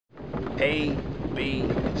A, B,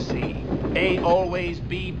 C. A always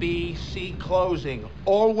B, B, C closing.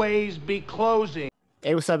 Always be closing.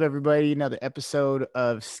 Hey, what's up, everybody? Another episode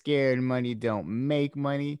of Scared Money Don't Make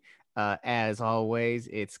Money. As always,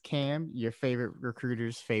 it's Cam, your favorite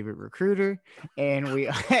recruiter's favorite recruiter, and we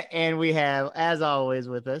and we have, as always,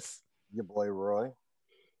 with us your boy Roy.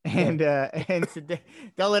 and today,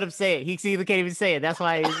 don't let him say it. He can't even say it. That's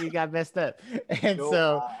why he got messed up. And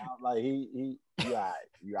so, like yeah,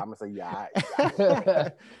 I'm gonna say yeah.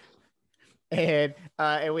 And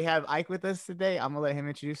we have Ike with us today. I'm gonna let him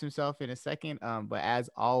introduce himself in a second. But as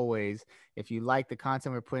always, if you like the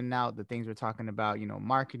content we're putting out, the things we're talking about,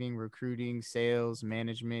 marketing, recruiting, sales,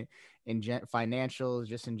 management, and financials,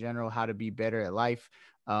 just in general, how to be better at life,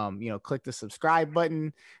 click the subscribe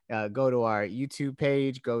button, go to our YouTube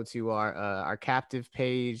page, go to our captive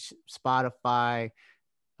page, Spotify,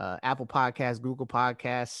 Apple Podcasts, Google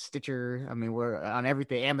Podcasts, Stitcher. I mean, we're on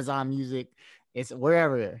everything, Amazon Music. It's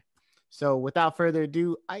wherever. So without further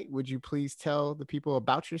ado, Ike, would you please tell the people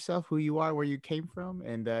about yourself, who you are, where you came from,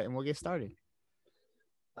 and we'll get started.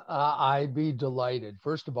 I'd be delighted.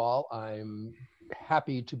 First of all, I'm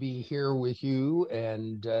happy to be here with you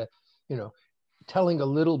and, telling a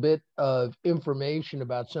little bit of information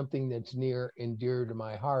about something that's near and dear to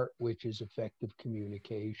my heart, which is effective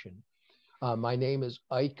communication. My name is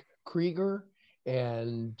Ike Krieger.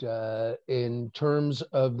 And in terms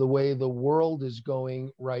of the way the world is going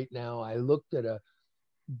right now, I looked at a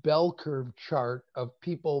bell curve chart of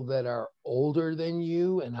people that are older than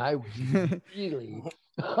you, and I was really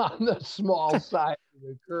on the small side of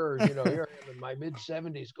the curve. Here I am in my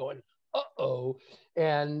mid-70s going, uh-oh.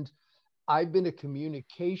 And I've been a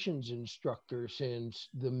communications instructor since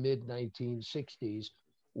the mid-1960s,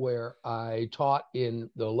 where I taught in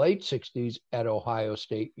the late 60s at Ohio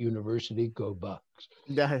State University. Go Bucks.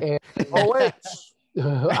 And, wait.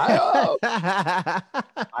 I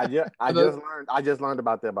just learned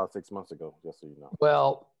about that about 6 months ago, just so you know.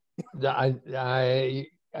 Well, I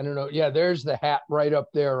don't know. Yeah, there's the hat right up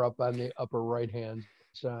there, up on the upper right-hand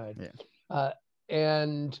side. Yeah.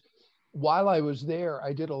 And while I was there,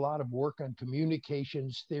 I did a lot of work on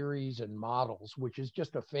communications theories and models, which is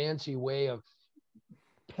just a fancy way of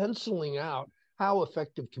penciling out how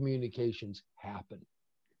effective communications happen.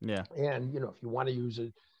 Yeah. And, if you want to use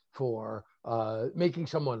it for making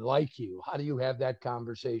someone like you, how do you have that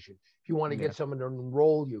conversation? If you want to get someone to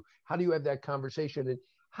enroll you, how do you have that conversation? And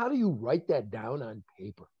how do you write that down on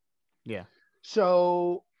paper? Yeah.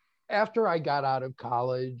 So after I got out of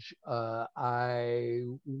college, I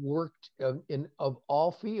worked of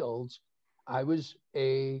all fields. I was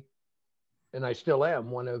and I still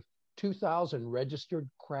am, one of 2,000 registered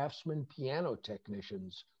craftsman piano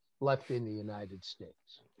technicians left in the United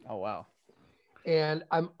States. Oh, wow. And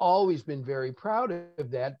I've always been very proud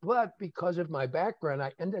of that. But because of my background,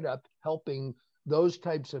 I ended up helping those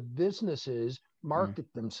types of businesses market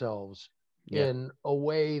themselves in a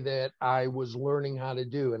way that I was learning how to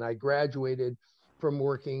do. And I graduated from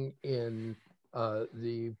working in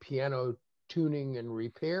the piano tuning and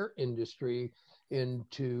repair industry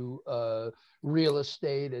into real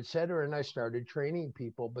estate, et cetera. And I started training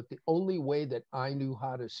people. But the only way that I knew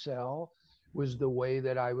how to sell was the way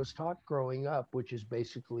that I was taught growing up, which is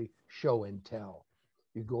basically show and tell.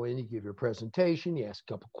 You go in, you give your presentation, you ask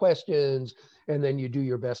a couple questions, and then you do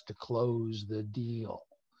your best to close the deal.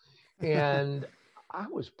 And I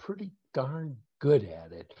was pretty darn good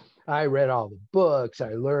at it. I read all the books,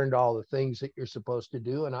 I learned all the things that you're supposed to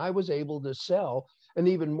do, and I was able to sell. And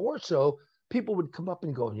even more so, people would come up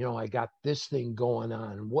and go, I got this thing going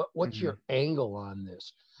on. What's your angle on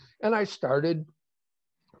this? And I started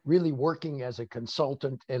really working as a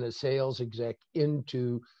consultant and a sales exec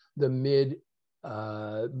into the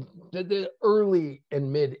early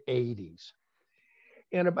and mid 80s.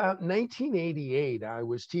 And about 1988, I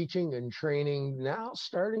was teaching and training, now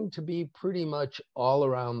starting to be pretty much all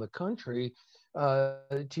around the country,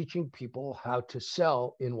 teaching people how to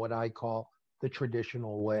sell in what I call the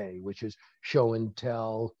traditional way, which is show and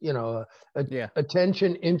tell,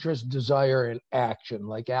 attention, interest, desire, and action,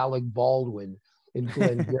 like Alec Baldwin in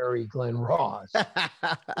Glengarry Glen Ross.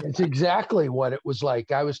 It's exactly what it was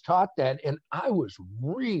like. I was taught that, and I was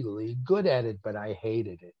really good at it, but I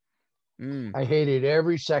hated it. I hated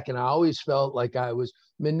every second. I always felt like I was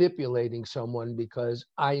manipulating someone because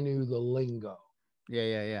I knew the lingo.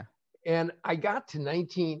 Yeah. And I got to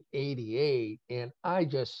 1988, and I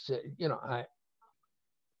just said,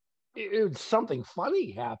 something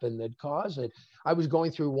funny happened that caused it. I was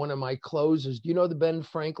going through one of my closes. Do you know the Ben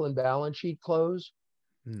Franklin balance sheet close?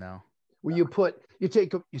 No. where you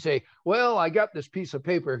say, well, I got this piece of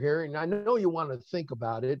paper here, and I know you want to think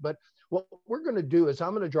about it, but what we're going to do is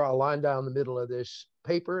I'm going to draw a line down the middle of this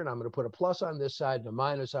paper, and I'm going to put a plus on this side and a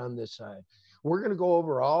minus on this side. We're going to go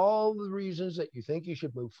over all the reasons that you think you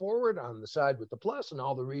should move forward on the side with the plus, and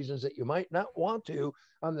all the reasons that you might not want to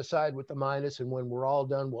on the side with the minus. And when we're all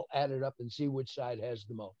done, we'll add it up and see which side has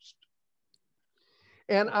the most.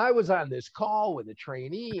 And I was on this call with a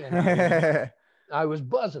trainee, and I was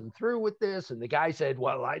buzzing through with this. And the guy said,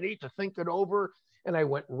 well, I need to think it over. And I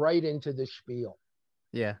went right into the spiel.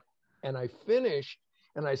 Yeah. And I finished,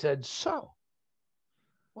 and I said, so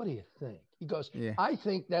what do you think? He goes, Yeah. I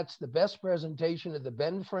think that's the best presentation of the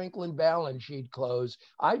Ben Franklin balance sheet close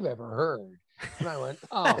I've ever heard. And I went,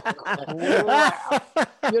 oh, crap.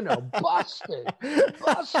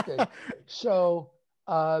 Busted. So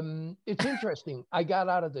it's interesting. I got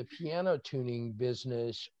out of the piano tuning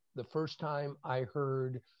business the first time I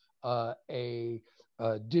heard a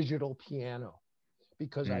digital piano,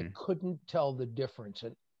 because I couldn't tell the difference.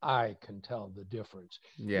 And I can tell the difference.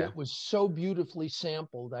 Yeah. It was so beautifully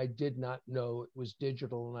sampled. I did not know it was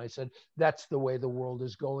digital. And I said, that's the way the world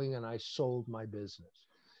is going. And I sold my business.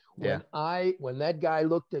 When that guy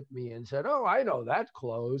looked at me and said, oh, I know that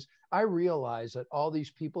close, I realized that all these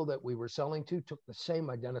people that we were selling to took the same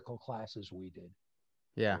identical classes we did.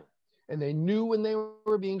 Yeah. And they knew when they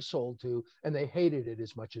were being sold to, and they hated it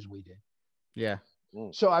as much as we did. Yeah.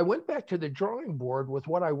 So I went back to the drawing board with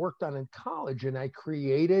what I worked on in college, and I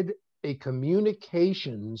created a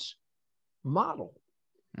communications model.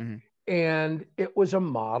 Mm-hmm. And it was a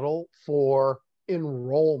model for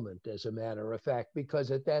enrollment, as a matter of fact,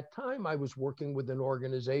 because at that time I was working with an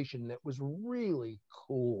organization that was really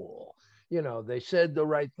cool. They said the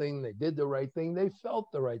right thing, they did the right thing, they felt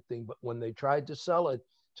the right thing, but when they tried to sell it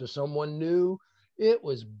to someone new, it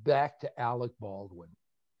was back to Alec Baldwin.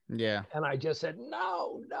 Yeah. And I just said,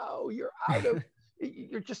 no, you're out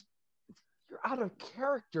of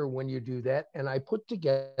character when you do that. And I put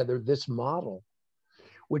together this model,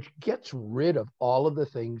 which gets rid of all of the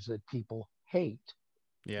things that people hate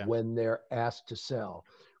when they're asked to sell,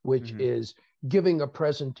 which is giving a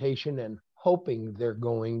presentation and hoping they're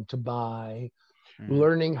going to buy,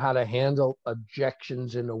 learning how to handle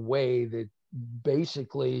objections in a way that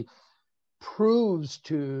basically proves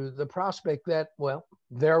to the prospect that, well,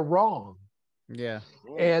 they're wrong. Yeah.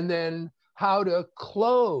 And then how to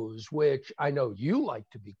close, which I know you like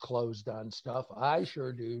to be closed on stuff. I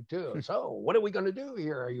sure do too. So what are we going to do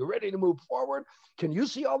here? Are you ready to move forward? Can you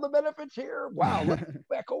see all the benefits here? Wow, let's go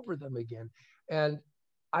back over them again. And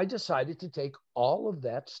I decided to take all of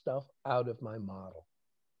that stuff out of my model.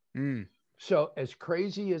 So as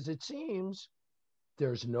crazy as it seems,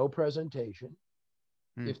 there's no presentation.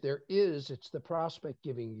 If there is, it's the prospect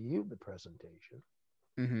giving you the presentation.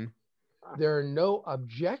 There are no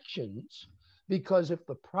objections, because if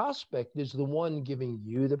the prospect is the one giving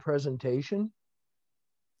you the presentation,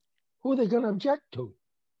 who are they going to object to?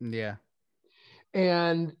 Yeah.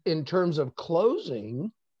 And in terms of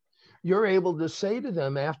closing, you're able to say to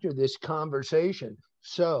them after this conversation,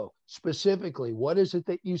 so specifically, what is it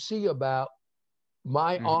that you see about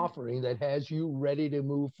my offering that has you ready to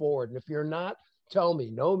move forward? And if you're not, tell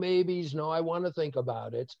me. No maybes, no, I want to think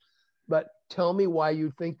about it. But tell me why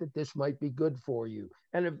you think that this might be good for you.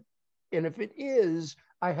 And if it is,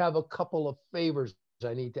 I have a couple of favors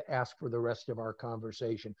I need to ask for the rest of our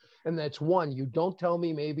conversation. And that's one, you don't tell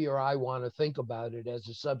me maybe or I want to think about it as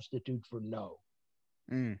a substitute for no.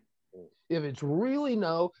 If it's really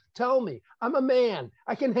no, tell me. I'm a man.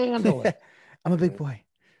 I can handle it. I'm a big boy.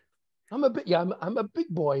 I'm a big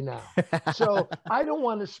boy now. So I don't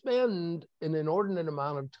want to spend an inordinate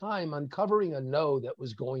amount of time uncovering a no that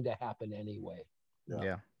was going to happen anyway.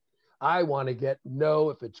 Yeah. I want to get no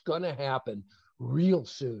if it's going to happen real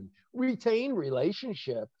soon. Retain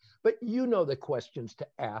relationship, but you know the questions to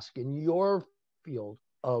ask in your field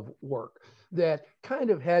of work that kind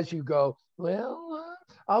of has you go, well,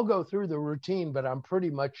 I'll go through the routine, but I'm pretty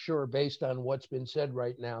much sure based on what's been said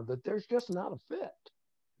right now that there's just not a fit.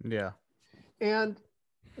 Yeah. And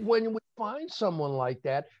when we find someone like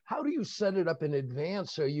that, how do you set it up in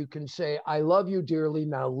advance so you can say, I love you dearly,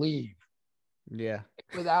 now leave? Yeah.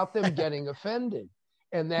 Without them getting offended.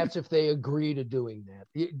 And that's if they agree to doing that.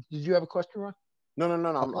 Did you have a question, Roy? No.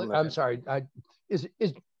 I'm sorry.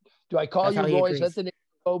 Do I call That's you how he Roy? Is agrees. that the name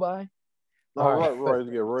you go by? No, All right. Roy's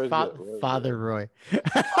good. Roy's good. Father Roy.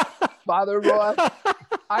 Father Roy.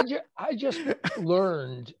 I just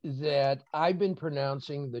learned that I've been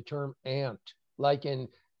pronouncing the term aunt, like in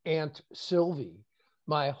Aunt Sylvie,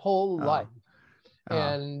 my whole life.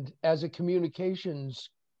 And as a communications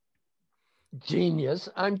genius.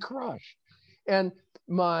 I'm crushed. And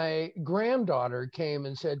my granddaughter came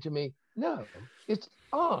and said to me, no, it's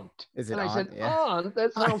aunt. Is it And I on? said, Yeah. aunt,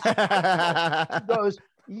 that sounds terrible. She goes,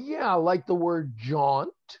 yeah, like the word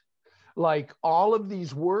jaunt, like all of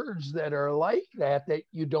these words that are like that, that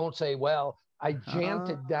you don't say, well, I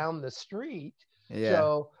janted down the street. Yeah.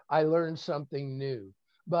 So I learned something new.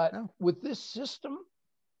 But Oh. with this system,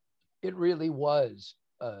 it really was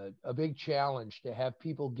a big challenge to have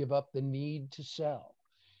people give up the need to sell,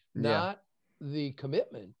 Yeah. not the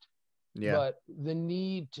commitment, Yeah. but the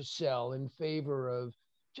need to sell in favor of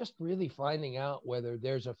just really finding out whether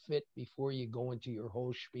there's a fit before you go into your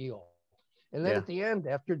whole spiel. And then Yeah. at the end,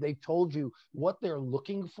 after they've told you what they're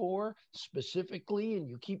looking for specifically, and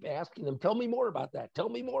you keep asking them, tell me more about that, tell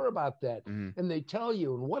me more about that. Mhm. And they tell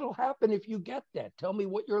you, and what'll happen if you get that? Tell me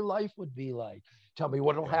what your life would be like. Tell me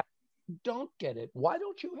what'll Yeah. happen if you don't get it. Why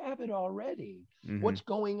don't you have it already? Mhm. What's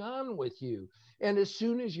going on with you? And as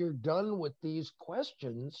soon as you're done with these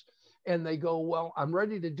questions, and they go, well, I'm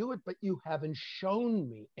ready to do it, but you haven't shown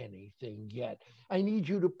me anything yet. I need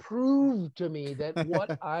you to prove to me that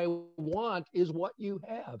what I want is what you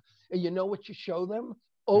have. And you know what you show them? Mm.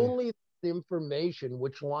 Only the information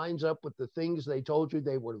which lines up with the things they told you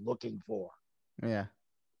they were looking for. Yeah.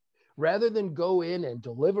 Rather than go in and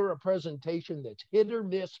deliver a presentation that's hit or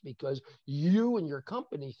miss because you and your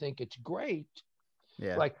company think it's great.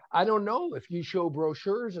 Yeah. Like, I don't know if you show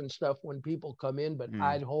brochures and stuff when people come in, but Mm.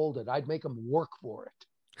 I'd hold it. I'd make them work for it.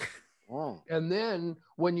 And then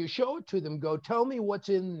when you show it to them, go, tell me what's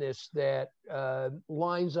in this that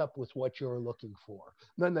lines up with what you're looking for.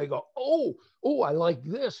 And then they go, oh, I like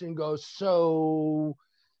this. And go, so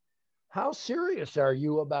how serious are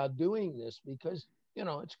you about doing this? Because,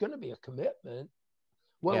 it's going to be a commitment.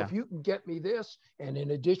 Well, Yeah. if you can get me this, and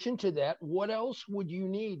in addition to that, what else would you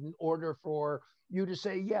need in order for you to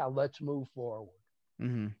say, yeah, let's move forward?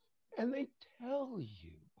 Mhm. And they tell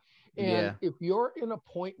you. And Yeah. if you're in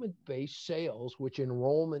appointment based sales, which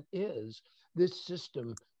enrollment is, this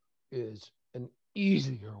system is an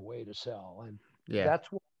easier way to sell. And Yeah.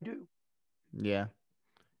 that's what we do. Yeah.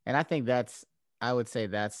 And I would say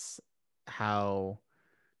that's how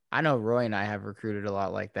I know Roy and I have recruited a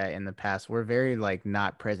lot like that in the past. We're very like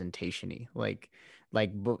not presentation-y.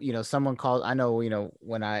 Someone calls, I know,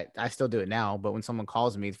 when I still do it now, but when someone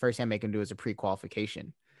calls me, the first thing I make them do is a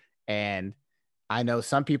pre-qualification. And I know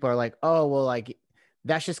some people are like, oh, well, like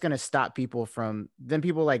that's just going to stop people from then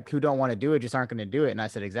people like who don't want to do it just aren't going to do it. And I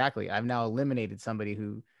said, exactly. I've now eliminated somebody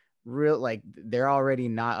who they're already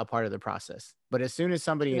not a part of the process. But as soon as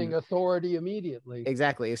somebody Getting authority immediately.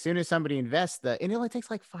 exactly, as soon as somebody invests and it only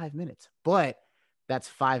takes like 5 minutes, but that's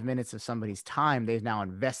 5 minutes of somebody's time they've now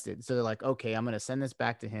invested. So they're like, okay, I'm going to send this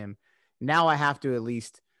back to him. Now I have to at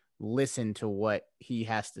least listen to what he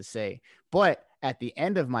has to say. But at the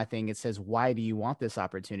end of my thing, it says, why do you want this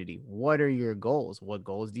opportunity? What are your goals? What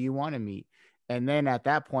goals do you want to meet? And then at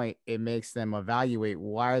that point, it makes them evaluate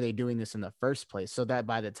why are they doing this in the first place? So that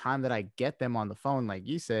by the time that I get them on the phone, like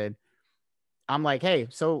you said, I'm like, hey,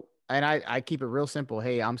 so, and I keep it real simple.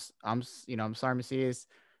 Hey, I'm sorry, Macias.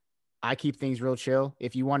 I keep things real chill.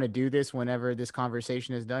 If you want to do this whenever this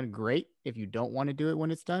conversation is done, great. If you don't want to do it when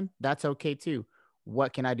it's done, that's okay too.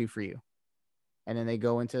 What can I do for you? And then they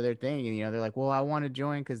go into their thing and, they're like, well, I want to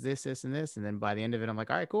join because this, and this. And then by the end of it, I'm like,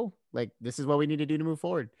 all right, cool. Like, this is what we need to do to move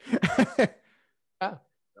forward. Yeah.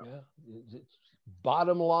 It's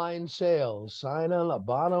bottom line sales. Sign on the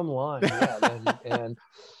bottom line. Yeah. and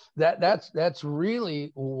that's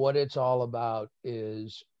really what it's all about,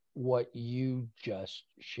 is what you just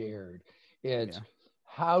shared. It's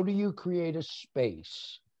how do you create a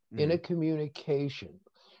space in a communication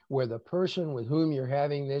where the person with whom you're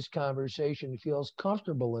having this conversation feels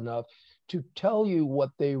comfortable enough to tell you what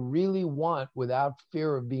they really want without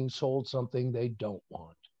fear of being sold something they don't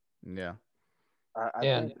want. Yeah. I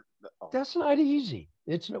And think that's not easy.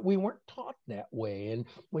 We weren't taught that way. And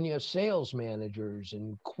when you have sales managers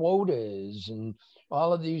and quotas and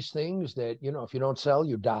all of these things that, if you don't sell,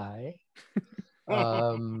 you die.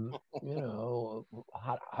 How do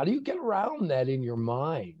you get around that in your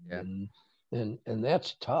mind? Yeah. And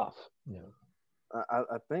that's tough.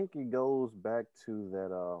 I think it goes back to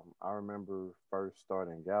that. I remember first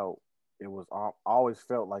starting out, it was always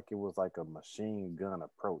felt like it was like a machine gun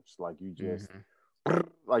approach. Like you just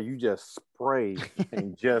spray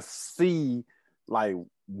and just see like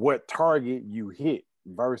what target you hit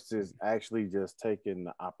versus actually just taking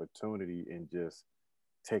the opportunity and just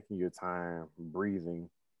taking your time, breathing,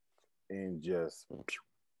 and just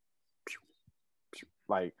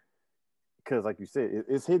like, because like you said,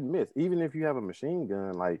 it's hit and miss. Even if you have a machine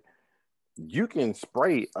gun, like you can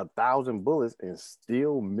spray 1,000 bullets and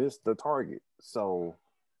still miss the target. So,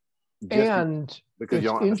 and because it's you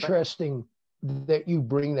don't understand. interesting that you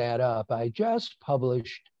bring that up. I just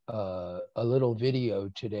published a little video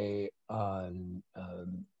today on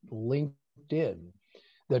LinkedIn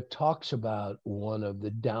that talks about one of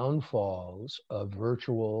the downfalls of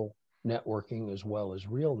virtual networking as well as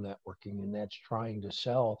real networking, and that's trying to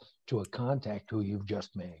sell to a contact who you've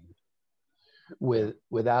just made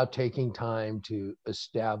without taking time to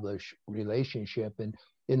establish relationship. And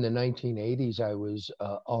in the 1980s, I was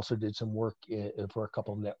also did some work for a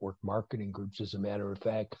couple of network marketing groups. As a matter of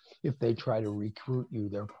fact, if they try to recruit you,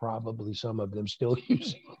 they're probably some of them still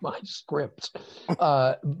using my scripts.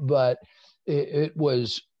 But it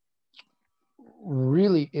was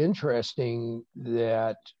really interesting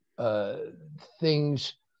that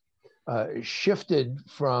things shifted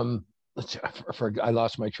from, I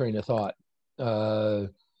lost my train of thought.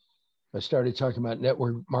 I started talking about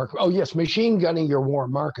network market. Oh, yes, machine gunning your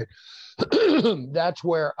warm market. That's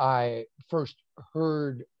where I first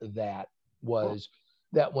heard that, was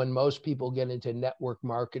that when most people get into network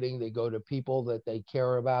marketing, they go to people that they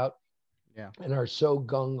care about and are so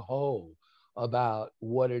gung-ho about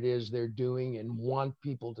what it is they're doing and want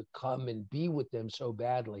people to come and be with them so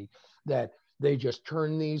badly that they just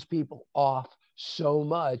turn these people off so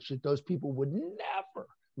much that those people would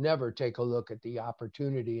never take a look at the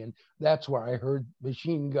opportunity. And that's where I heard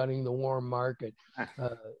machine gunning the warm market.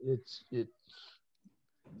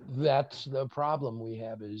 That's the problem we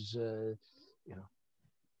have, is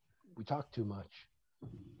we talk too much.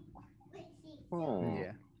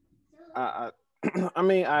 Yeah. I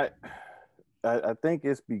mean, I think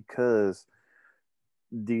it's because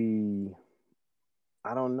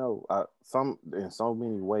I don't know. In so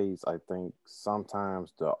many ways, I think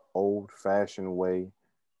sometimes the old-fashioned way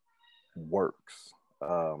works.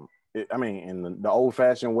 In the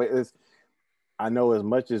old-fashioned way is, I know as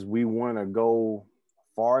much as we want to go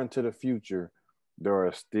far into the future, there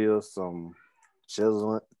are still some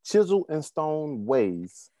chisel and stone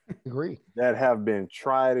ways that have been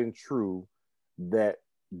tried and true that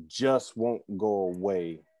just won't go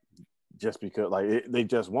away just because they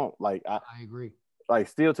just won't. I agree.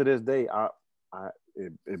 Still to this day,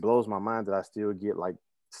 it blows my mind that I still get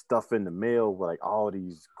stuff in the mail with all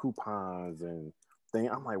these coupons and things.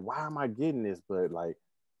 I'm like, why am I getting this? But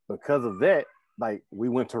because of that, we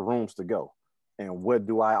went to Rooms to Go. And what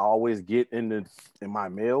do I always get in my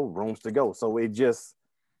mail? Rooms to Go. So it just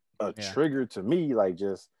a trigger to me, we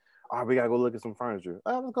gotta go look at some furniture.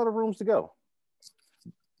 Let's go to Rooms to Go.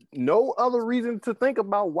 No other reason to think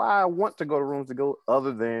about why I want to go to Rooms to Go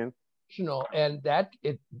other than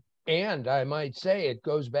and I might say it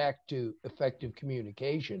goes back to effective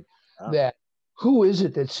communication. That who is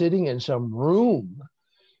it that's sitting in some room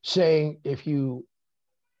saying, if you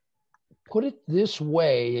put it this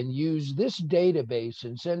way and use this database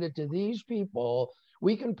and send it to these people,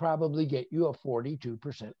 we can probably get you a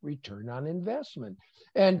 42% return on investment.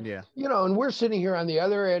 And, and we're sitting here on the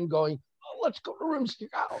other end going, let's go to Rooms to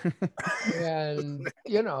Go. And,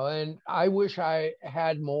 and I wish I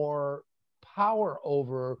had more power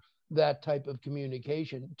over that type of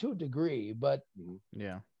communication to a degree, but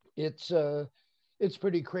it's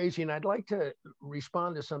pretty crazy. And I'd like to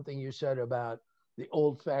respond to something you said about the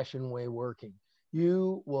old-fashioned way working.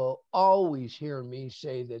 You will always hear me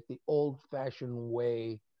say that the old-fashioned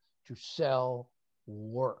way to sell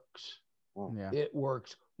works. It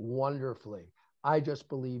works wonderfully. I just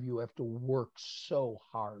believe you have to work so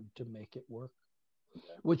hard to make it work,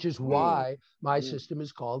 which is why my system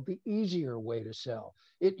is called the easier way to sell.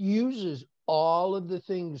 It uses all of the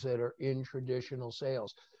things that are in traditional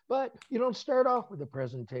sales, but you don't start off with a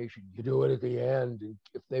presentation. You do it at the end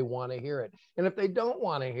if they want to hear it. And if they don't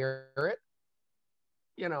want to hear it,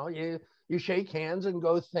 you shake hands and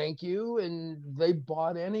go, thank you. And they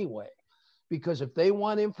bought anyway, because if they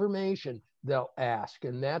want information, they'll ask.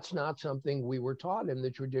 And that's not something we were taught in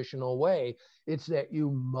the traditional way. It's that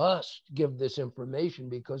you must give this information,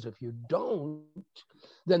 because if you don't,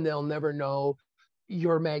 then they'll never know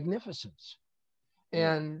your magnificence.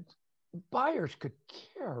 And buyers could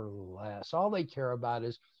care less. All they care about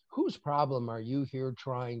is, whose problem are you here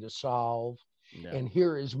trying to solve? And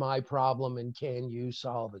here is my problem, and can you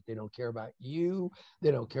solve it? They don't care about you. They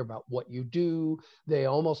don't care about what you do. They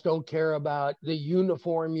almost don't care about the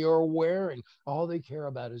uniform you're wearing. All they care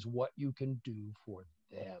about is what you can do for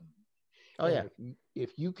them.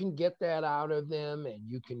 If you can get that out of them, and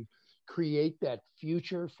you can create that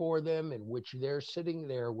future for them in which they're sitting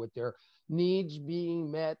there with their needs being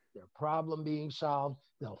met, their problem being solved,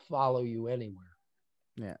 they'll follow you anywhere.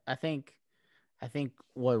 I think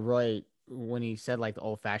what Roy when he said like the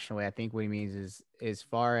old fashioned way, I think what he means is as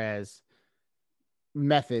far as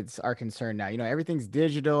methods are concerned now, everything's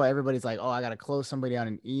digital. Everybody's like, oh, I got to close somebody on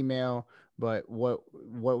an email. But what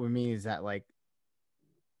we mean is that like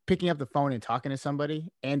picking up the phone and talking to somebody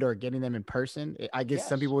and or getting them in person. I guess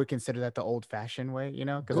some Yes. people would consider that the old fashioned way,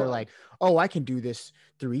 because they're Good. like, oh, I can do this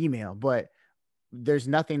through email, but there's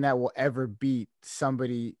nothing that will ever beat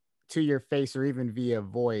somebody to your face or even via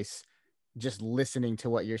voice, just listening to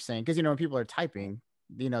what you're saying. Cause when people are typing,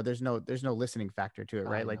 there's no listening factor to it,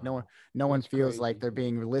 right? Like no one It's feels like crazy. they're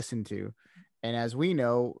being listened to. And as we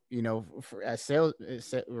know, as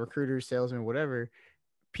recruiters, salesmen, whatever,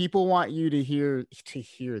 people want you to hear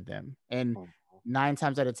them. And 9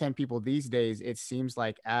 times out of 10 people these days, it seems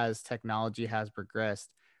like as technology has progressed,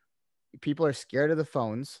 people are scared of the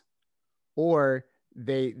phones, or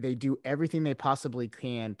they do everything they possibly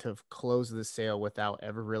can to close the sale without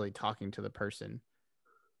ever really talking to the person.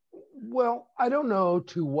 Well, I don't know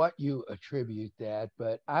to what you attribute that,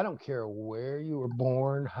 but I don't care where you were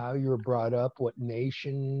born, how you were brought up, what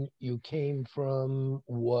nation you came from,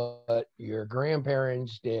 what your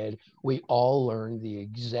grandparents did. We all learned the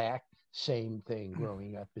exact same thing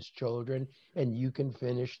growing up as children. And you can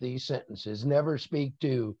finish these sentences. Never speak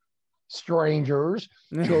to strangers.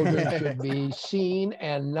 Children should be seen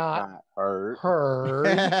and not heard.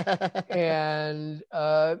 And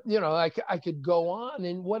I could go on.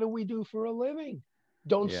 And what do we do for a living?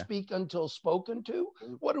 Don't speak until spoken to.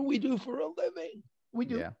 What do we do for a living? We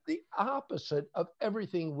do the opposite of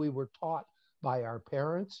everything we were taught by our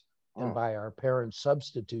parents and by our parents'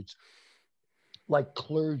 substitutes, like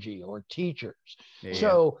clergy or teachers.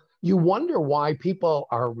 So you wonder why people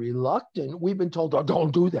are reluctant. We've been told, oh,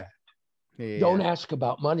 don't do that. Don't ask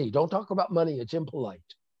about money. Don't talk about money. It's impolite.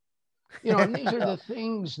 And these are the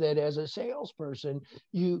things that as a salesperson,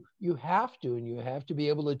 you have to be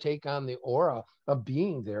able to take on the aura of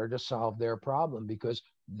being there to solve their problem, because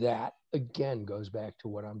that again goes back to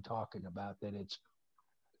what I'm talking about, that it's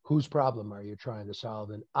whose problem are you trying to solve?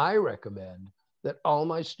 And I recommend that all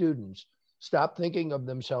my students stop thinking of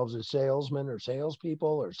themselves as salesmen or salespeople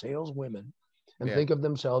or saleswomen and think of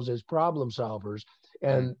themselves as problem solvers.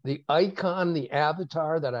 And the icon, the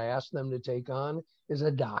avatar that I ask them to take on is a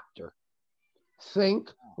doctor.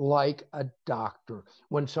 Think like a doctor.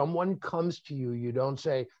 When someone comes to you, you don't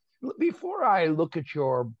say, before I look at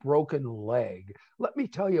your broken leg, let me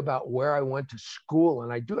tell you about where I went to school.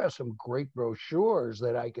 And I do have some great brochures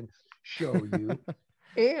that I can show you.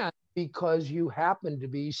 And because you happen to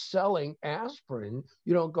be selling aspirin,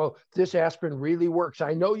 you don't go, this aspirin really works.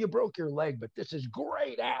 I know you broke your leg, but this is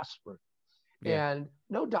great aspirin. And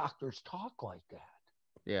no doctors talk like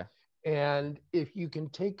that. And if you can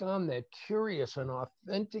take on that curious and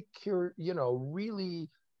authentic, really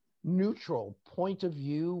neutral point of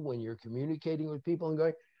view when you're communicating with people and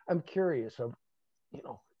going, I'm curious of,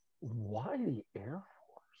 why the Air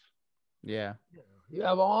Force? You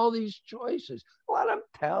have all these choices. Let them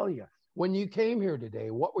tell you. When you came here today,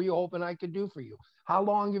 what were you hoping I could do for you? How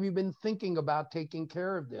long have you been thinking about taking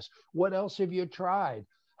care of this? What else have you tried?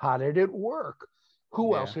 How did it work?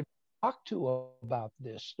 Who else have you talked to about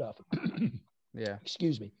this stuff?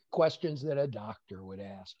 Excuse me. Questions that a doctor would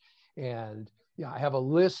ask. And I have a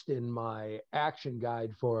list in my action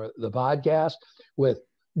guide for the podcast with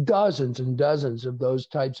dozens and dozens of those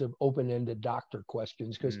types of open-ended doctor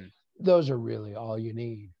questions, because those are really all you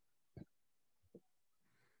need.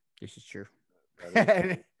 This is true.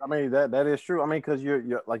 I mean, that is true. I mean, because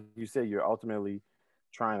you're like you said, you're ultimately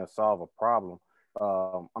trying to solve a problem.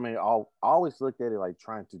 I mean, I always looked at it like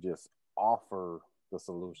trying to just offer the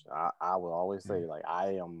solution. I would always say, like,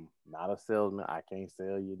 I am not a salesman. I can't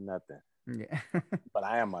sell you nothing. But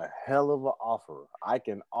I am a hell of an offerer. I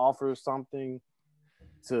can offer something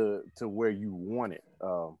to where you want it.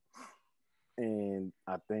 And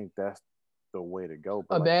I think that's the way to go.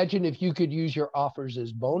 But imagine if you could use your offers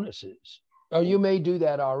as bonuses, or you may do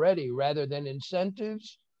that already, rather than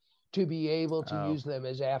incentives, to be able to use them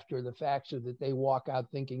as after the fact, so that they walk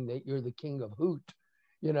out thinking that you're the king of hoot.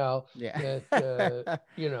 Not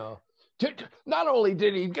only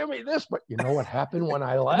did he give me this, but you know what happened when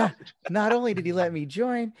I left? Not only did he let me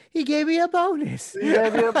join, he gave me a bonus. He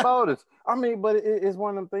gave me a bonus. I mean, but it's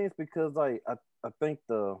one of them things, because like I think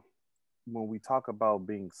when we talk about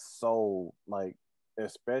being sold, like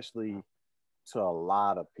especially to a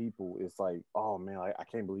lot of people, it's like, oh man, I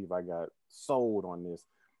can't believe I got sold on this.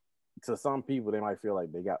 To some people, they might feel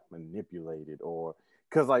like they got manipulated, or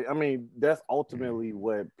because like, I mean, that's ultimately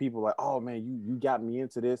what people like, oh man, you got me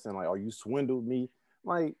into this, and like, oh, you swindled me.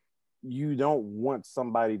 Like, you don't want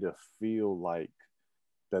somebody to feel like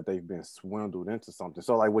that they've been swindled into something.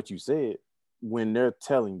 So like what you said, when they're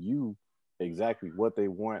telling you exactly what they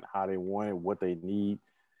want, how they want it, what they need,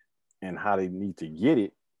 and how they need to get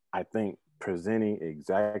it, I think presenting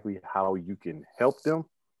exactly how you can help them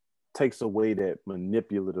takes away that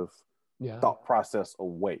manipulative thought process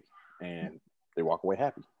away, and they walk away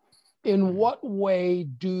happy. In what way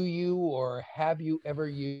do you or have you ever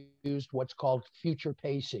used what's called future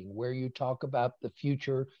pacing, where you talk about the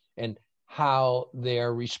future and how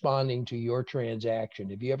they're responding to your transaction?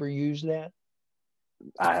 Have you ever used that?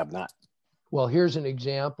 I have not. Well, here's an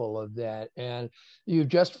example of that. And you've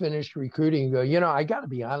just finished recruiting. You go, I got to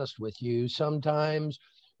be honest with you. Sometimes,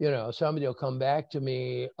 somebody will come back to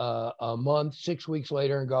me a month, 6 weeks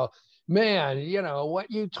later and go, man,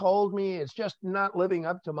 what you told me, it's just not living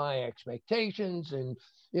up to my expectations. And,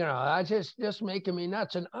 I just making me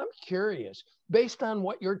nuts. And I'm curious, based on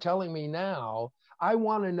what you're telling me now, I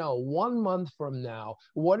want to know 1 month from now,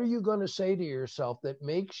 what are you going to say to yourself that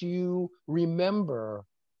makes you remember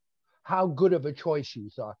how good of a choice you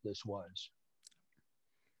thought this was?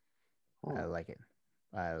 I like it.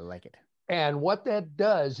 I like it. And what that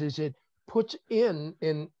does is it puts in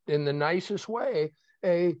the nicest way,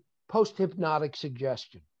 a post-hypnotic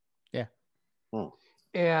suggestion. Yeah.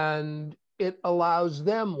 And it allows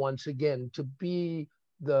them, once again, to be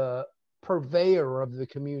the purveyor of the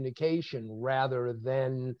communication rather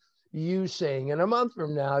than you saying, in a month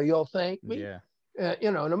from now, you'll thank me. Yeah.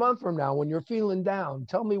 In a month from now, when you're feeling down,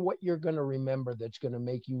 tell me what you're going to remember that's going to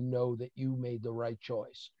make you know that you made the right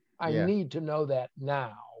choice. I need to know that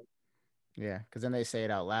now. Yeah, because then they say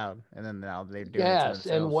it out loud, and then now they're doing it to themselves.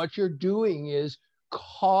 themselves. And what you're doing is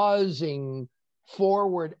causing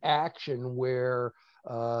forward action where,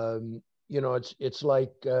 it's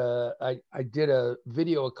like I did a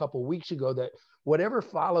video a couple weeks ago that whatever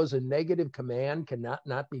follows a negative command cannot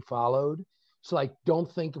not be followed. It's like,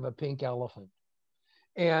 don't think of a pink elephant.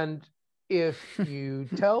 And if you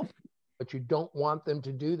tell what you don't want them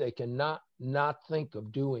to do, they cannot not think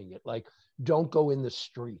of doing it. Like, don't go in the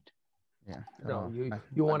street. Yeah.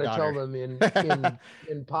 You want to tell them in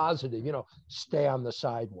positive, stay on the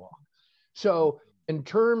sidewalk. So in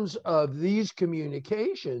terms of these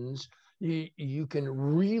communications, you can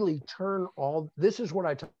really turn this is what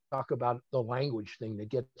I talk about, the language thing that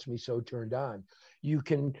gets me so turned on. You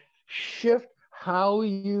can shift how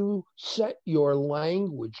you set your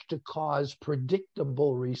language to cause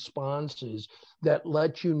predictable responses that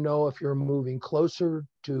let you know if you're moving closer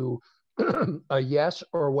to a yes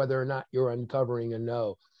or whether or not you're uncovering a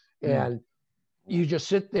no. And you just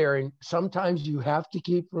sit there, and sometimes you have to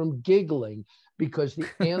keep from giggling because the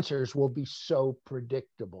answers will be so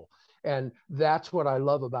predictable. And that's what I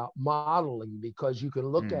love about modeling, because you can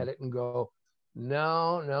look at it and go,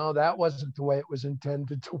 no, that wasn't the way it was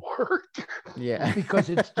intended to work. Yeah. Because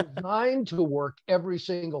it's designed to work every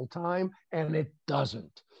single time, and it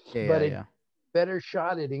doesn't. Better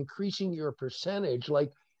shot at increasing your percentage.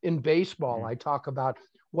 Like in baseball, I talk about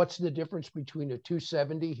what's the difference between a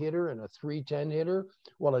 270 hitter and a 310 hitter.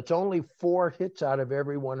 Well, it's only 4 hits out of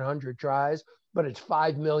every 100 tries, but it's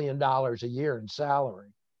 $5 million a year in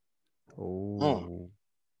salary. Oh.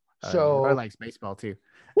 So Roy likes baseball too.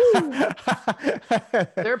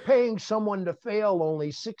 They're paying someone to fail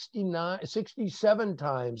only 67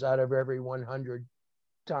 times out of every 100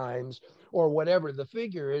 times, or whatever the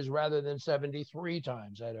figure is, rather than 73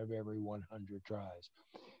 times out of every 100 tries.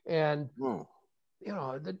 And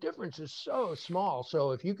the difference is so small.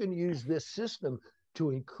 So if you can use this system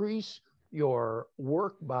to increase your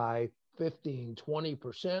work by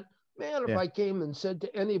 15-20%, man, if I came and said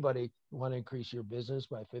to anybody, want to increase your business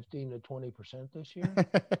by 15 to 20% this year,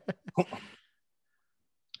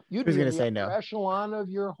 you'd be in the upper echelon of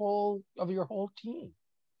your whole team.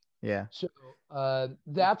 Yeah. So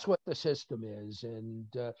that's what the system is. And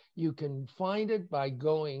you can find it by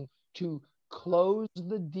going to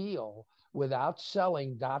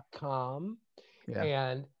closethedealwithoutselling.com.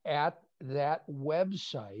 And at that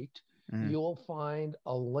website, you'll find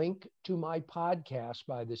a link to my podcast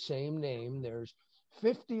by the same name. There's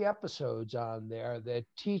 50 episodes on there that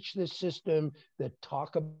teach the system, that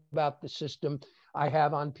talk about the system. I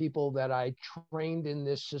have on people that I trained in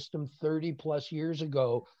this system 30 plus years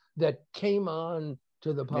ago that came on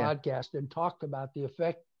to the podcast and talked about the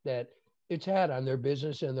effect that it's had on their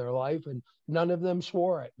business and their life, and none of them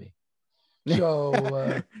swore at me. So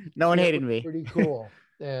no one hated me. Pretty cool.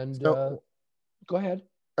 And go ahead.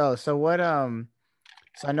 Oh, so what?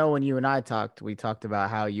 So I know when you and I talked, we talked about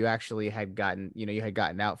how you actually had gotten, you had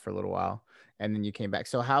gotten out for a little while, and then you came back.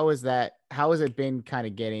 So how is that? How has it been kind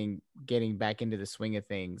of getting back into the swing of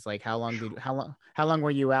things? Like how long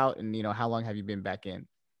were you out, and how long have you been back in?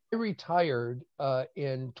 retired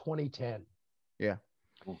in 2010. Yeah.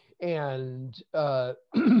 And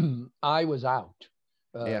I was out.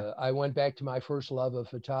 I went back to my first love of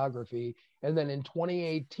photography. And then in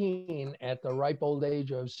 2018, at the ripe old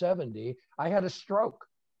age of 70, I had a stroke.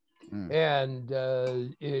 And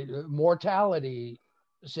mortality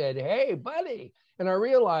said, "Hey, buddy." And I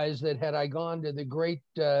realized that had I gone to the great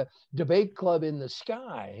debate club in the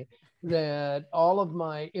sky, that all of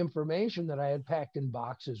my information that I had packed in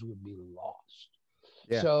boxes would be lost.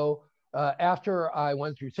 Yeah. So after I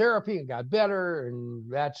went through therapy and got better,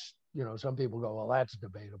 and that's, some people go, well, that's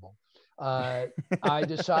debatable. I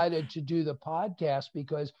decided to do the podcast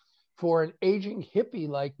because for an aging hippie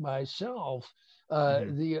like myself,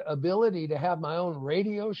 the ability to have my own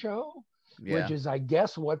radio show, which is, I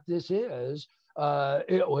guess, what this is,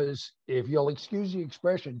 it was, if you'll excuse the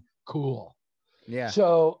expression, cool. Yeah.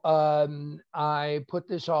 So I put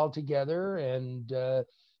this all together, and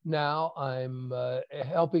now I'm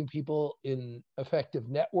helping people in effective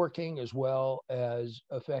networking as well as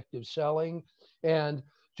effective selling. And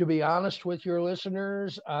to be honest with your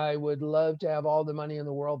listeners, I would love to have all the money in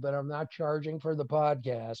the world, but I'm not charging for the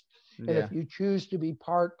podcast. And if you choose to be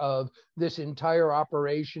part of this entire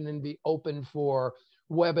operation and be open for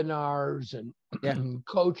webinars and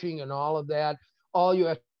coaching and all of that, all you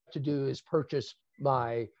have to do is purchase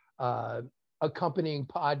my accompanying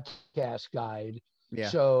podcast guide.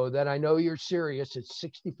 So that I know you're serious. It's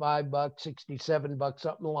 $65, $67,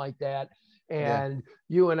 something like that. And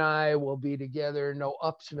you and I will be together, no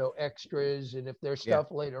ups, no extras. And if there's stuff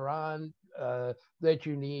later on that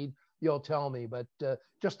you need, you'll tell me, but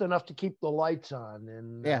just enough to keep the lights on.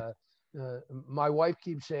 And my wife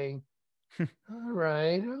keeps saying, all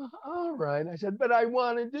right. I said, but I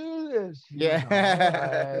want to do this.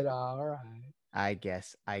 All right. I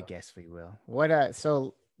guess we will. What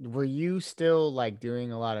so were you still like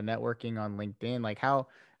doing a lot of networking on LinkedIn? Like how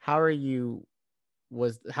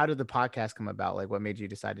did the podcast come about? Like what made you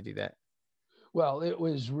decide to do that? Well, it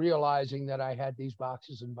was realizing that I had these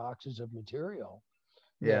boxes and boxes of material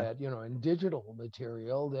that, and digital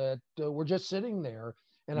material that were just sitting there.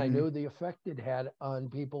 And I knew the effect it had on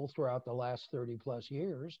people throughout the last 30 plus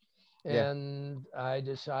years. And I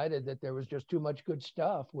decided that there was just too much good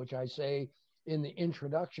stuff, which I say in the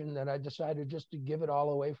introduction, that I decided just to give it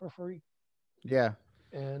all away for free. Yeah.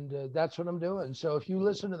 And that's what I'm doing. So if you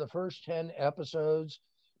listen to the first 10 episodes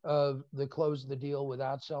of the Close the Deal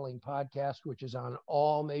Without Selling podcast, which is on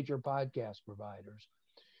all major podcast providers,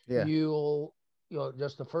 you'll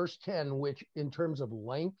just the first 10, which in terms of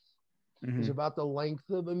length is about the length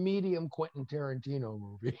of a medium Quentin Tarantino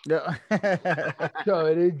movie. So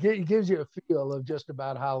it gives you a feel of just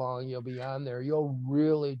about how long you'll be on there. You'll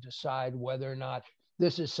really decide whether or not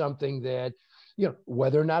this is something that,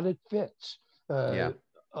 whether or not it fits. A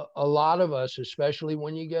lot of us, especially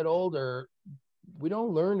when you get older, we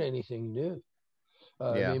don't learn anything new.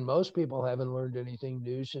 I mean, most people haven't learned anything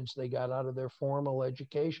new since they got out of their formal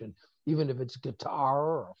education, even if it's guitar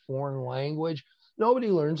or a foreign language. Nobody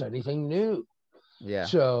learns anything new.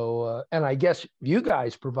 So, and I guess you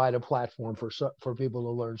guys provide a platform for people to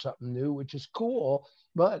learn something new, which is cool,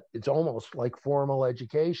 but it's almost like formal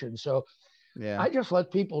education. So I just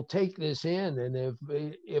let people take this in, and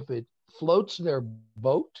if it floats their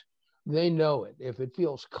boat, they know it. If it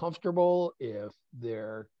feels comfortable, if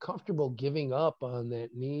they're comfortable giving up on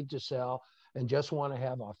that need to sell and just want to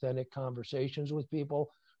have authentic conversations with people,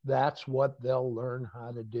 that's what they'll learn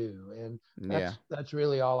how to do. And that's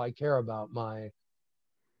really all I care about. My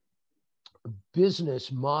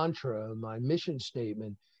business mantra, my mission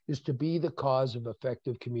statement is to be the cause of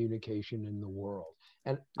effective communication in the world.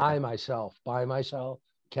 And I myself, by myself,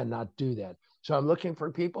 cannot do that. So I'm looking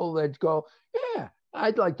for people that go, yeah,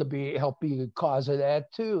 I'd like to help be a cause of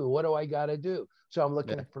that too. What do I got to do? So I'm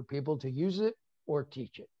looking for people to use it or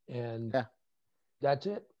teach it. And that's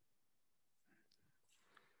it.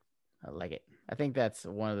 I like it. I think that's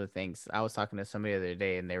one of the things. I was talking to somebody the other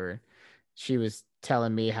day, and she was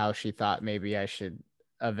telling me how she thought maybe I should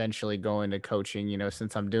eventually go into coaching,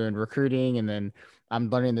 since I'm doing recruiting and then I'm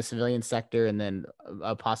learning the civilian sector, and then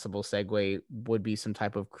a possible segue would be some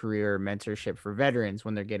type of career mentorship for veterans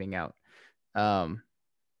when they're getting out.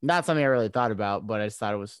 Not something I really thought about, but I just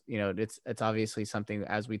thought it was, it's obviously something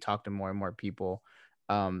as we talk to more and more people,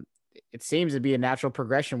 it seems to be a natural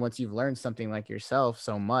progression. Once you've learned something like yourself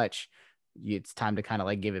so much, it's time to kind of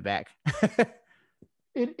like give it back.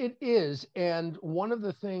 It is. And one of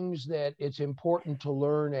the things that it's important to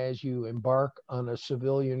learn as you embark on a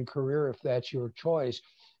civilian career, if that's your choice,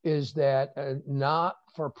 is that not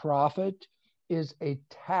for profit is a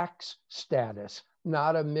tax status,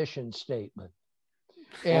 not a mission statement.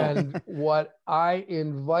 And what I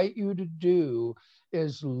invite you to do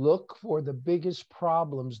is look for the biggest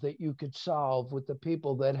problems that you could solve with the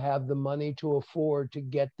people that have the money to afford to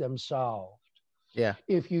get them solved. Yeah.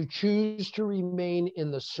 If you choose to remain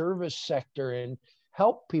in the service sector and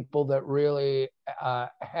help people that really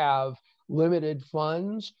have limited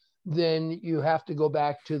funds, then you have to go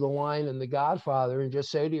back to the line in The Godfather and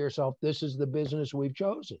just say to yourself, this is the business we've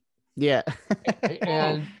chosen. Yeah.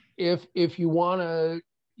 And if you want to,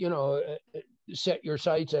 you know, set your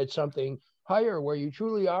sights at something higher where you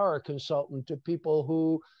truly are a consultant to people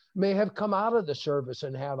who may have come out of the service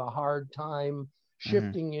and have a hard time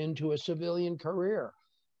shifting into a civilian career,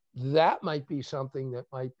 that might be something that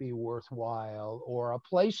might be worthwhile. Or a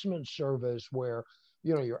placement service where,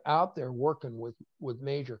 you know, you're out there working with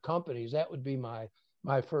major companies. That would be my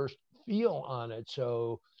first feel on it.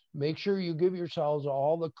 So make sure you give yourselves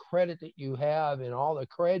all the credit that you have and all the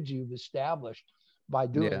creds you've established by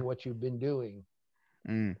doing what you've been doing.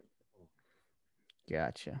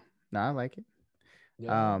 Gotcha. No, I like it.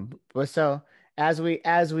 Yeah. But so as we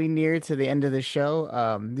near to the end of the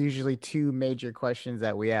show, usually two major questions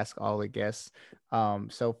that we ask all the guests.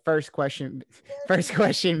 So first question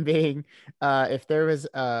being, if there was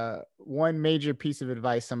one major piece of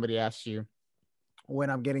advice somebody asked you when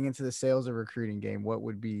I'm getting into the sales or recruiting game, what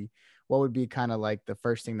would be kind of like the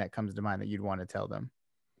first thing that comes to mind that you'd want to tell them?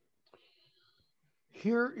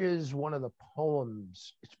 Here is one of the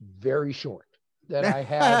poems. It's very short, that I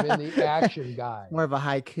have in the action guide. More of a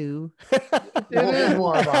haiku. It is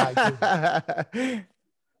more of a haiku.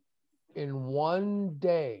 In one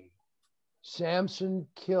day, Samson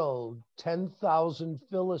killed 10,000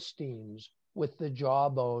 Philistines with the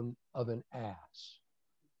jawbone of an ass.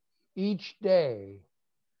 Each day,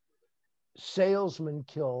 salesmen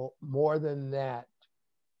kill more than that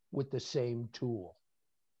with the same tool.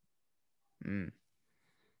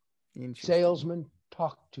 Salesmen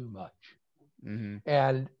talk too much.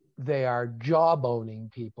 And they are jawboning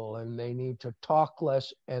people, and they need to talk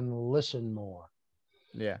less and listen more.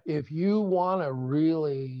 Yeah. If you want to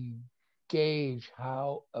really gauge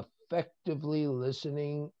how effectively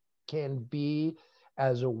listening can be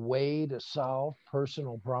as a way to solve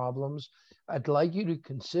personal problems, I'd like you to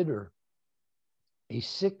consider a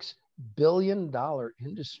 $6 billion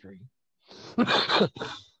industry.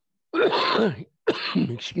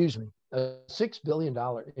 Excuse me. A $6 billion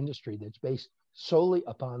industry that's based solely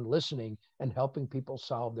upon listening and helping people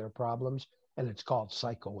solve their problems, and it's called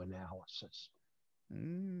psychoanalysis.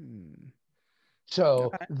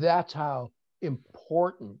 So that's how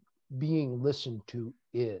important being listened to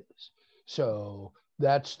is. So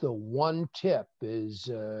that's the one tip is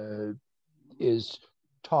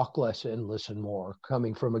talk less and listen more,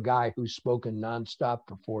 coming from a guy who's spoken nonstop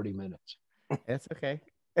for 40 minutes. That's okay.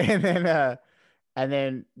 And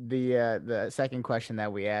then the second question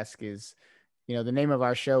that we ask is, you know, the name of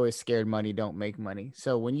our show is Scared Money Don't Make Money.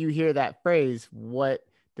 So when you hear that phrase, what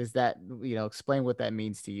does that, you know, explain what that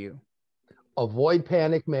means to you? Avoid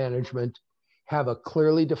panic management. Have a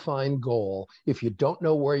clearly defined goal. If you don't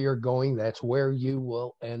know where you're going, that's where you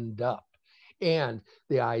will end up. And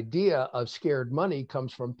the idea of scared money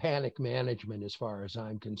comes from panic management, as far as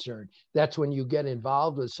I'm concerned. That's when you get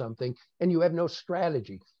involved with something and you have no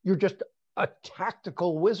strategy. You're just a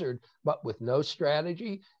tactical wizard, but with no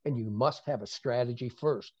strategy, and you must have a strategy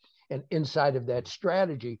first. And inside of that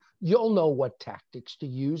strategy, you'll know what tactics to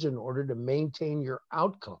use in order to maintain your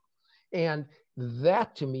outcome. And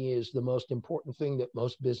that, to me, is the most important thing that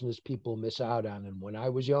most business people miss out on. And when I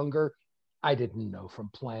was younger, I didn't know from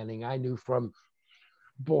planning. I knew from,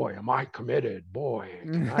 boy, am I committed? Boy,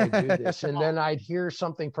 can I do this? And then I'd hear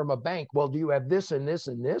something from a bank. Well, do you have this and this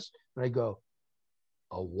and this? And I go,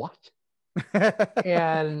 a what?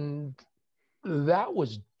 And that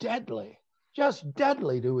was deadly, just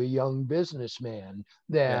deadly to a young businessman,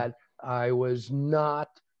 that I was not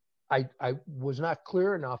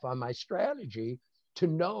clear enough on my strategy to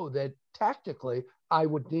know that tactically I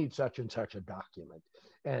would need such and such a document.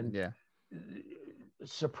 And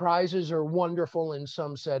surprises are wonderful in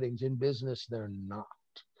some settings. In business, they're not.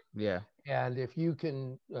 Yeah. And if you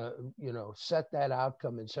can, set that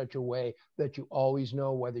outcome in such a way that you always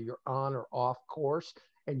know whether you're on or off course,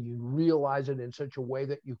 and you realize it in such a way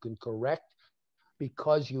that you can correct,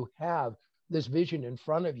 because you have this vision in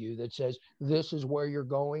front of you that says, this is where you're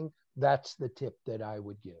going, that's the tip that I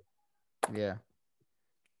would give. Yeah.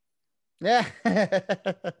 Yeah.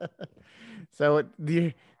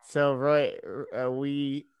 So Roy,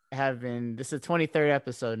 we have been, this is the 23rd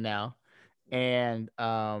episode now. And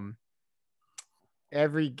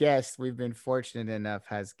every guest we've been fortunate enough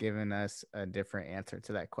has given us a different answer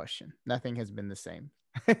to that question. Nothing has been the same.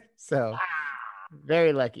 So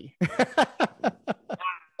very lucky.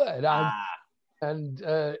 Good.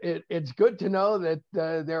 It's good to know that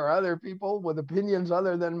there are other people with opinions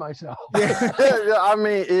other than myself. I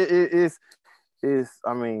mean, it's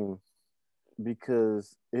I mean,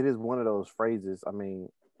 because it is one of those phrases. I mean,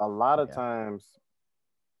 a lot of times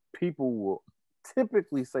people will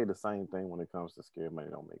typically say the same thing when it comes to scared money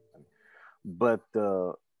don't make money. But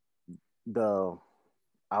the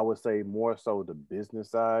I would say more so the business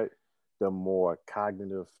side, the more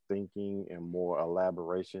cognitive thinking and more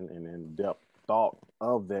elaboration and in-depth thought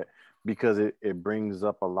of that, because it brings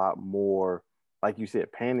up a lot more, like you said,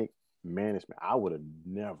 panic management. I would have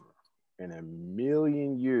never in a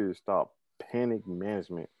million years thought panic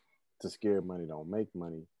management to scared money don't make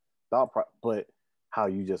money. But how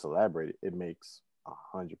you just elaborated, it makes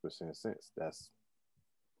 100% sense. That's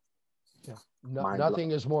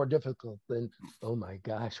nothing is more difficult than, oh my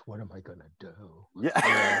gosh, what am I gonna do?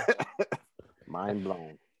 Yeah. Mind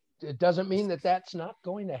blown. It doesn't mean that that's not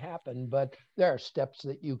going to happen, but there are steps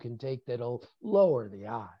that you can take that'll lower the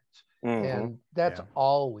odds. And that's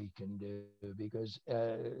all we can do, because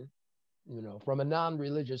from a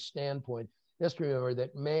non-religious standpoint, just remember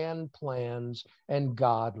that man plans and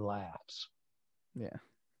God laughs. Yeah.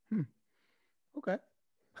 Okay.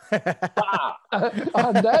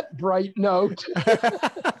 On that bright note,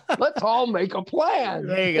 let's all make a plan.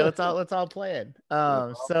 There you go. Let's all plan.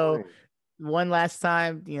 So one last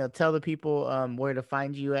time, tell the people where to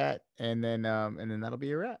find you at, and then that'll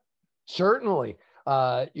be a wrap. Certainly.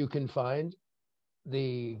 You can find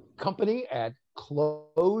the company at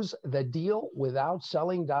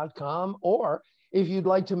closethedealwithoutselling.com, or if you'd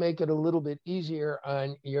like to make it a little bit easier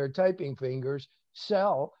on your typing fingers,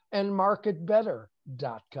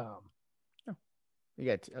 sellandmarketbetter.com. You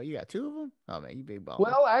got two of them? Oh man, you big ball.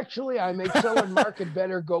 Well, actually, I make Sell and Market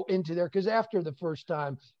Better go into there, because after the first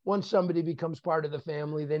time, once somebody becomes part of the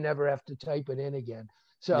family, they never have to type it in again.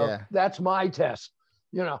 So that's my test.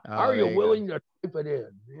 Are you willing to type it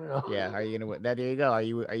in? Yeah. Are you gonna? There you go. Are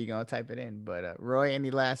you gonna type it in? But Roy,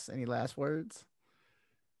 any last words?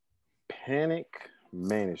 Panic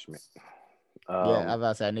management. I was about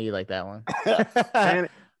to say, I knew you like that one.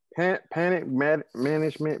 panic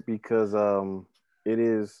management, because it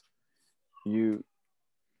is you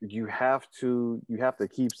have to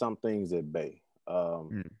keep some things at bay.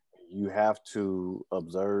 You have to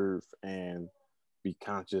observe and be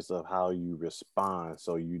conscious of how you respond,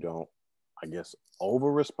 so you don't, I guess,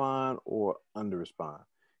 over respond or under respond,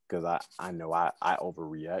 because I know I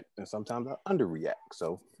overreact and sometimes I underreact.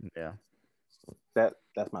 So that's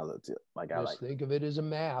my little tip. Think of it as a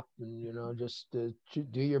map, and just do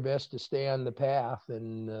your best to stay on the path.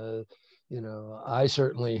 And I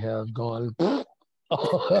certainly have gone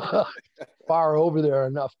far over there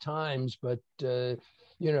enough times, but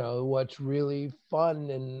what's really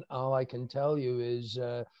fun, and all I can tell you is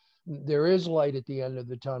there is light at the end of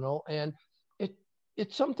the tunnel, and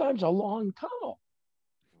it's sometimes a long tunnel.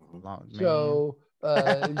 So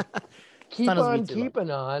keep on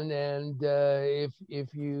keeping on, and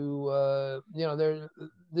if you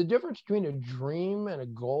the difference between a dream and a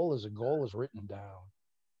goal is written down.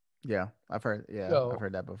 Yeah, I've heard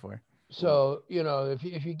that before. So,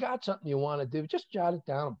 if you got something you want to do, just jot it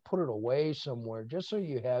down and put it away somewhere, just so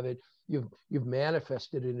you have it. You've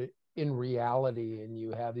manifested it in reality, and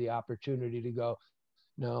you have the opportunity to go,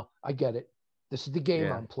 no, I get it. This is the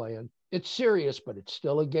game I'm playing. It's serious, but it's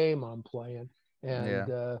still a game I'm playing.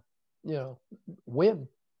 And, win.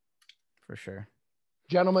 For sure.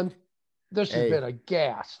 Gentlemen, this has been a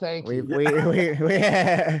gas. Thank you.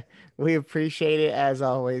 We appreciate it, as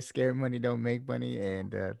always. Scared money don't make money,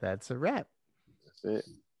 and that's a wrap. That's it.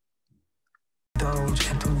 Indulge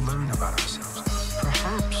and to learn about ourselves.